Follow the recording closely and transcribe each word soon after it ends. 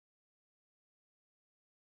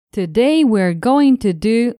Today we're going to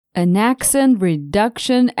do an accent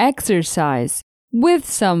reduction exercise with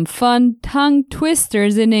some fun tongue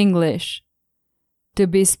twisters in English. To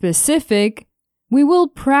be specific, we will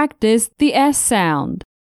practice the S sound.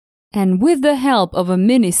 And with the help of a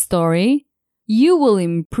mini story, you will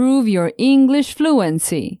improve your English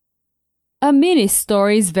fluency. A mini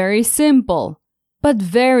story is very simple, but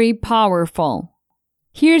very powerful.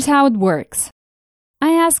 Here's how it works.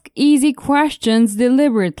 I ask easy questions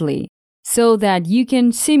deliberately so that you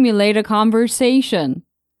can simulate a conversation.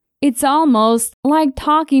 It's almost like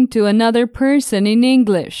talking to another person in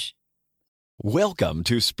English. Welcome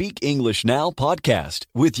to Speak English Now podcast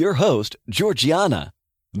with your host, Georgiana,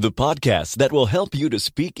 the podcast that will help you to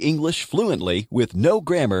speak English fluently with no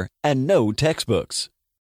grammar and no textbooks.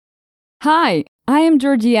 Hi, I am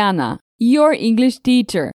Georgiana, your English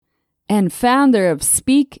teacher and founder of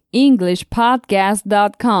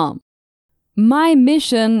SpeakEnglishPodcast.com. My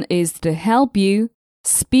mission is to help you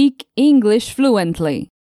speak English fluently.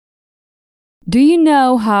 Do you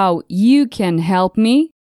know how you can help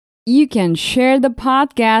me? You can share the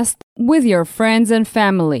podcast with your friends and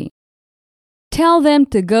family. Tell them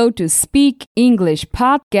to go to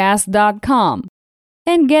SpeakEnglishPodcast.com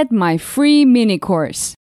and get my free mini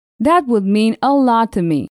course. That would mean a lot to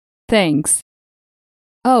me. Thanks.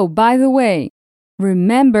 Oh, by the way,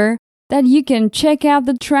 remember that you can check out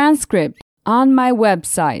the transcript on my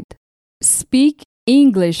website,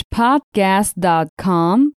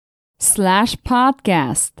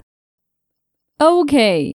 speakenglishpodcast.com/podcast.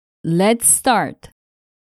 Okay, let's start.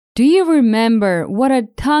 Do you remember what a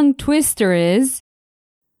tongue twister is?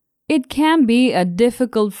 It can be a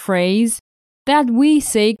difficult phrase that we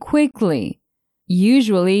say quickly,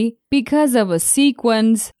 usually because of a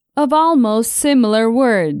sequence of almost similar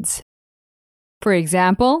words. For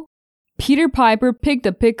example, Peter Piper picked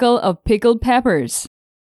a pickle of pickled peppers.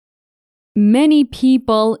 Many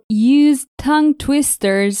people use tongue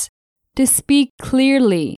twisters to speak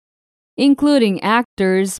clearly, including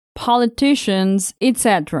actors, politicians,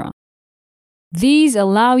 etc. These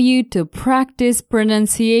allow you to practice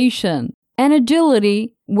pronunciation and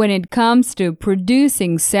agility when it comes to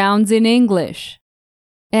producing sounds in English.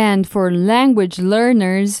 And for language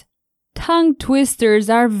learners, tongue twisters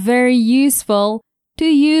are very useful to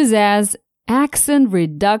use as accent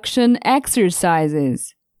reduction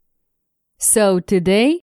exercises. So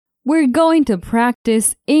today, we're going to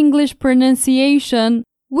practice English pronunciation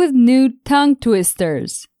with new tongue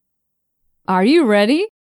twisters. Are you ready?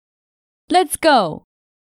 Let's go!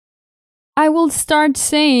 I will start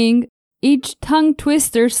saying each tongue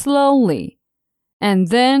twister slowly, and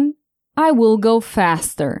then I will go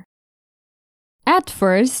faster. At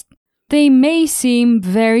first, they may seem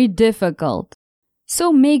very difficult,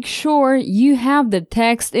 so make sure you have the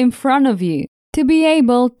text in front of you to be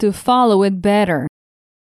able to follow it better.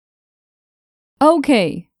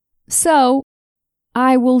 Okay, so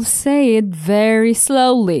I will say it very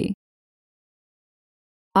slowly.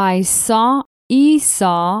 I saw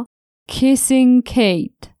Esau kissing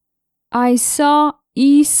Kate. I saw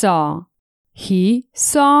Esau. He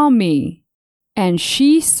saw me, and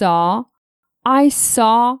she saw, I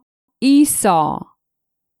saw Esau.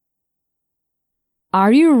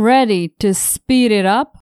 Are you ready to speed it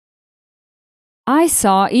up? I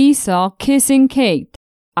saw Esau kissing Kate.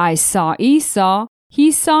 I saw Esau,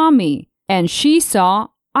 he saw me, and she saw,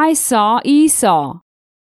 I saw Esau.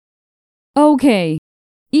 Okay,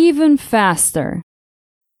 even faster.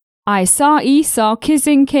 I saw Esau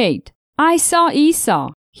kissing Kate. I saw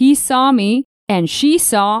Esau. He saw me, and she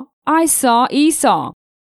saw, I saw Esau.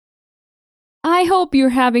 I hope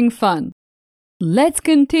you're having fun. Let's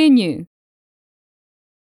continue.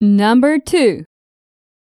 Number 2.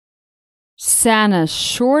 Santa's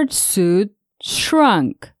short suit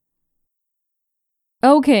shrunk.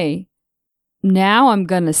 Okay, now I'm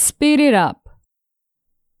gonna speed it up.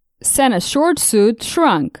 Santa's short suit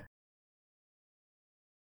shrunk.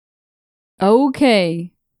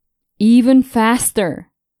 Okay, even faster.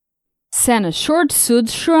 Santa's short suit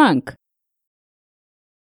shrunk.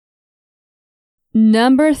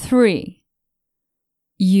 Number 3.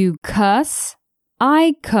 You cuss,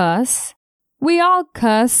 I cuss, we all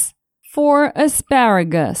cuss for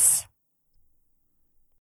asparagus.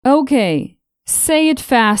 Okay, say it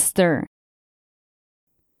faster.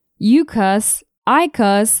 You cuss, I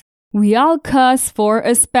cuss, we all cuss for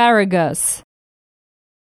asparagus.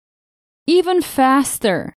 Even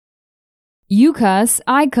faster. You cuss,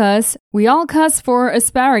 I cuss, we all cuss for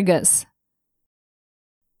asparagus.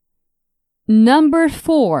 Number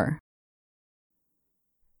 4.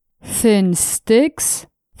 Thin sticks,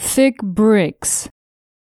 thick bricks.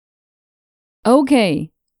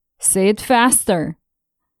 Okay, Say it faster.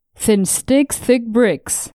 Thin sticks, thick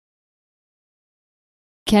bricks.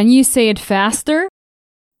 Can you say it faster?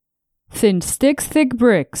 Thin sticks, thick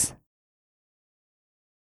bricks.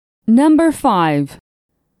 Number 5.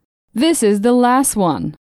 This is the last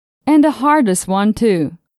one, and the hardest one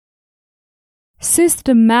too.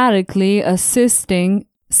 Systematically assisting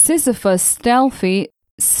Sisyphus' stealthy,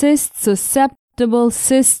 cyst-susceptible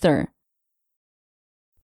sister.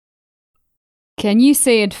 Can you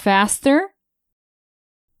say it faster?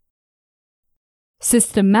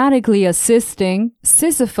 Systematically assisting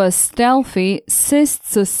Sisyphus' stealthy,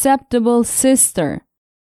 cyst-susceptible sister.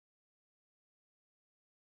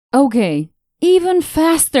 Okay, even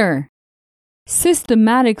faster.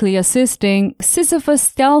 Systematically assisting Sisyphus'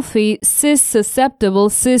 stealthy, cyst-susceptible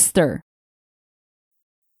sister.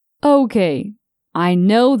 Okay, I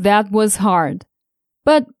know that was hard,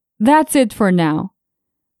 but that's it for now.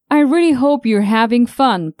 I really hope you're having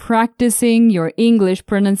fun practicing your English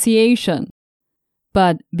pronunciation.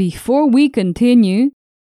 But before we continue,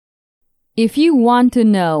 if you want to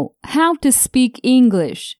know how to speak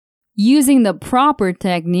English using the proper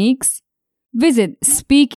techniques, visit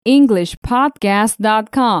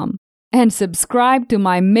speakenglishpodcast.com and subscribe to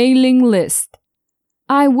my mailing list.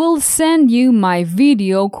 I will send you my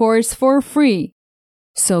video course for free,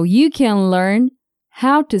 so you can learn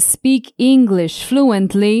how to speak English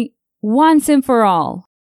fluently once and for all.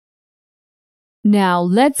 Now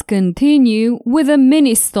let's continue with a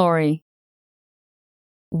mini story.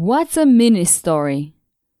 What's a mini story?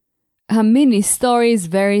 A mini story is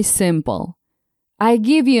very simple. I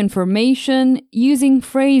give you information using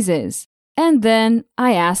phrases, and then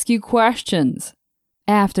I ask you questions.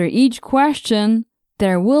 After each question,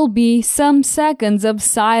 there will be some seconds of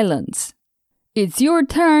silence. It's your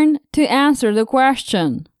turn to answer the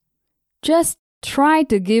question. Just try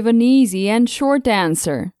to give an easy and short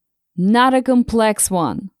answer, not a complex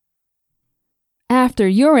one. After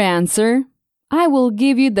your answer, I will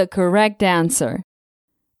give you the correct answer.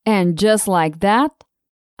 And just like that,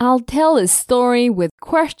 I'll tell a story with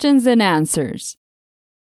questions and answers.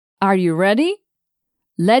 Are you ready?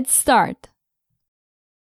 Let's start.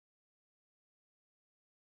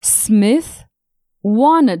 Smith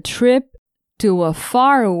won a trip to a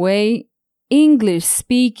faraway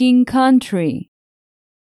English-speaking country.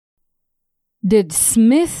 Did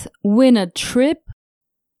Smith win a trip,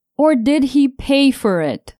 or did he pay for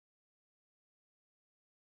it?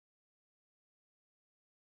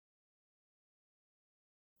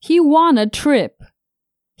 He won a trip.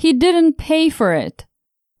 He didn't pay for it.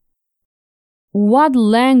 What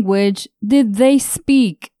language did they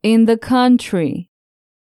speak in the country?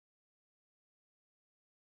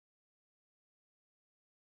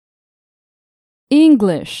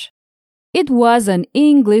 English. It was an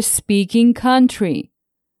English-speaking country.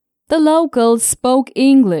 The locals spoke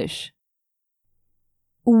English.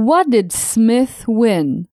 What did Smith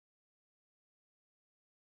win?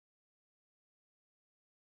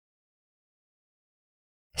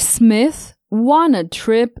 Smith won a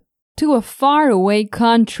trip to a faraway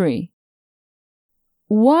country.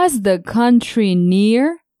 Was the country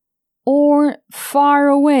near or far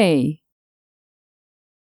away?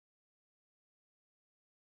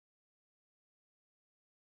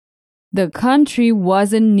 The country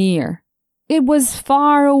wasn't near. It was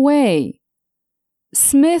far away.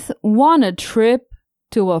 Smith won a trip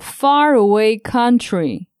to a faraway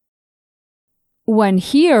country. When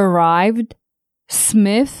he arrived,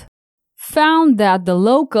 Smith found that the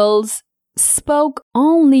locals spoke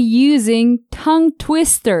only using tongue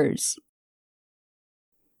twisters.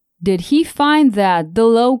 Did he find that the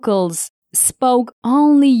locals spoke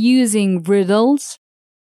only using riddles?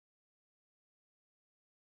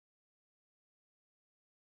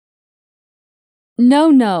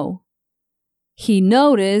 No. He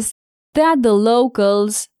noticed that the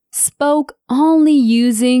locals spoke only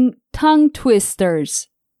using tongue twisters.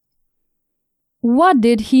 What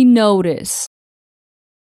did he notice?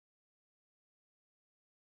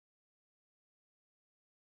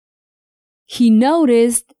 He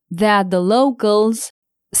noticed that the locals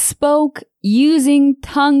spoke using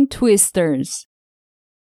tongue twisters.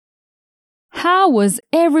 How was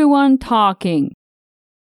everyone talking?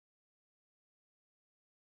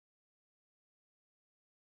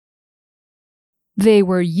 They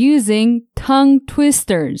were using tongue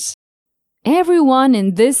twisters. Everyone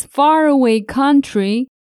in this faraway country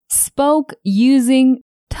spoke using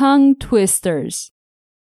tongue twisters.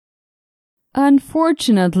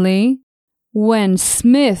 Unfortunately, when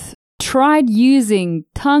Smith tried using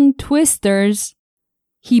tongue twisters,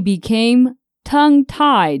 he became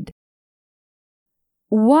tongue-tied.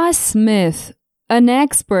 Was Smith an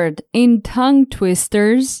expert in tongue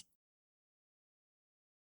twisters?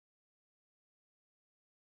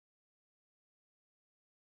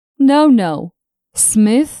 No.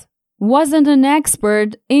 Smith wasn't an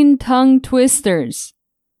expert in tongue twisters.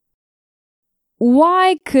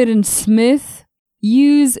 Why couldn't Smith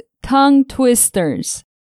use tongue twisters?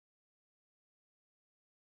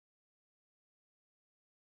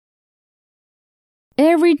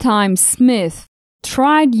 Every time Smith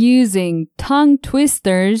tried using tongue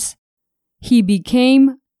twisters, he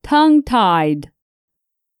became tongue-tied.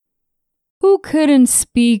 Who couldn't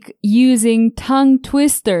speak using tongue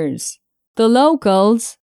twisters? The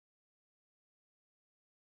locals?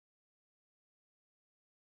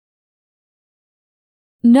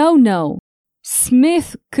 No.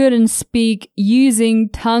 Smith couldn't speak using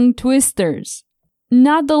tongue twisters,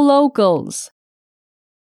 not the locals.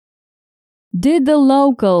 Did the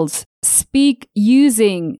locals speak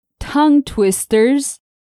using tongue twisters?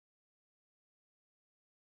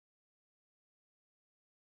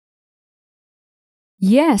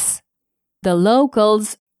 Yes, the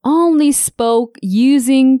locals only spoke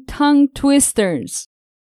using tongue twisters.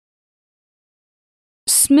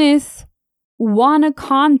 Smith won a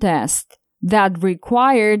contest that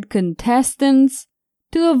required contestants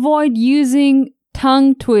to avoid using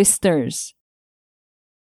tongue twisters.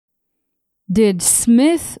 Did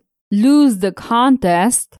Smith lose the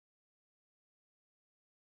contest?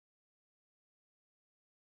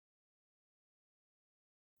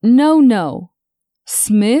 No.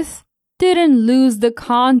 Smith didn't lose the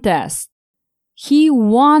contest. He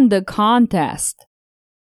won the contest.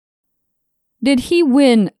 Did he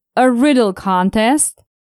win a riddle contest?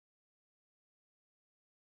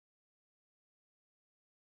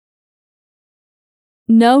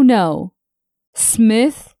 No.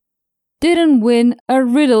 Smith didn't win a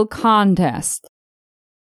riddle contest.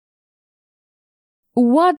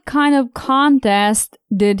 What kind of contest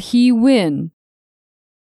did he win?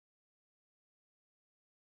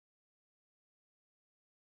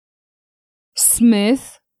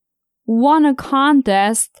 Smith won a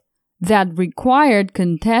contest that required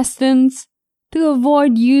contestants to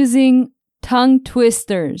avoid using tongue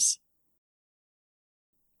twisters.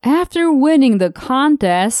 After winning the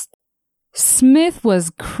contest, Smith was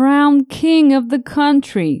crowned king of the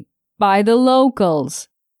country by the locals.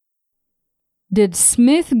 Did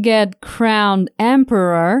Smith get crowned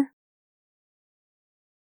emperor?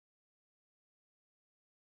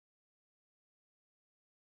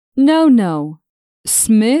 No.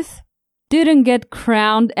 Smith didn't get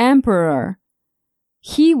crowned emperor.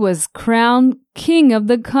 He was crowned king of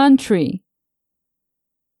the country.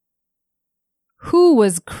 Who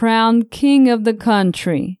was crowned king of the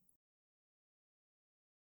country?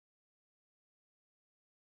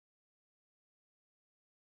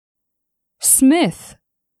 Smith.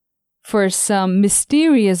 For some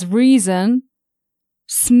mysterious reason,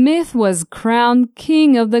 Smith was crowned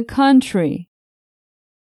king of the country.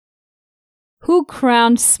 Who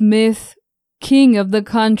crowned Smith king of the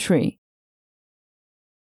country?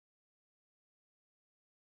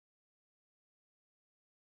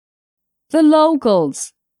 The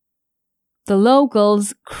locals. The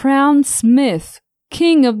locals crowned Smith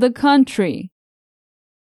king of the country.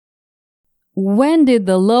 When did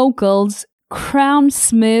the locals crown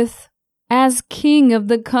Smith as king of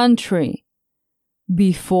the country?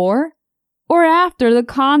 Before or after the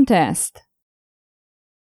contest?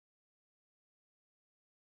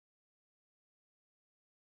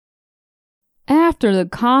 After the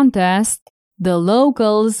contest, the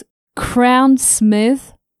locals crowned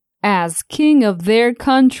Smith as king of their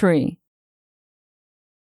country.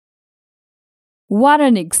 What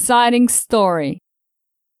an exciting story!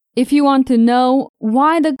 If you want to know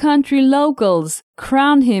why the country locals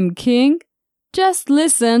crowned him king, just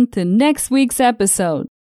listen to next week's episode.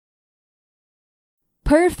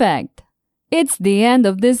 Perfect! It's the end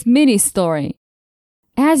of this mini story.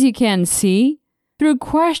 As you can see, through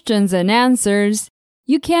questions and answers,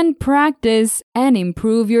 you can practice and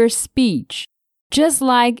improve your speech, just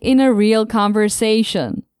like in a real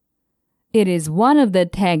conversation. It is one of the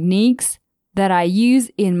techniques that I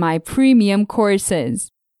use in my premium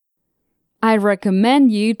courses. I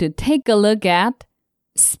recommend you to take a look at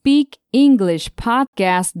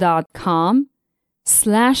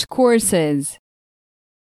speakenglishpodcast.com/courses.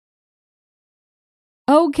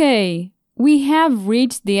 Okay, we have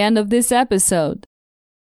reached the end of this episode.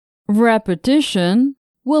 Repetition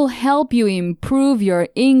will help you improve your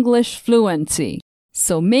English fluency,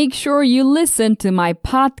 so make sure you listen to my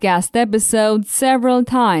podcast episode several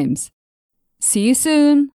times. See you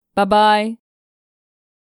soon. Bye-bye.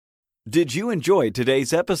 Did you enjoy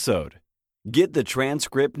today's episode? Get the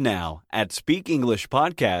transcript now at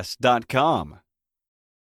speakenglishpodcast.com.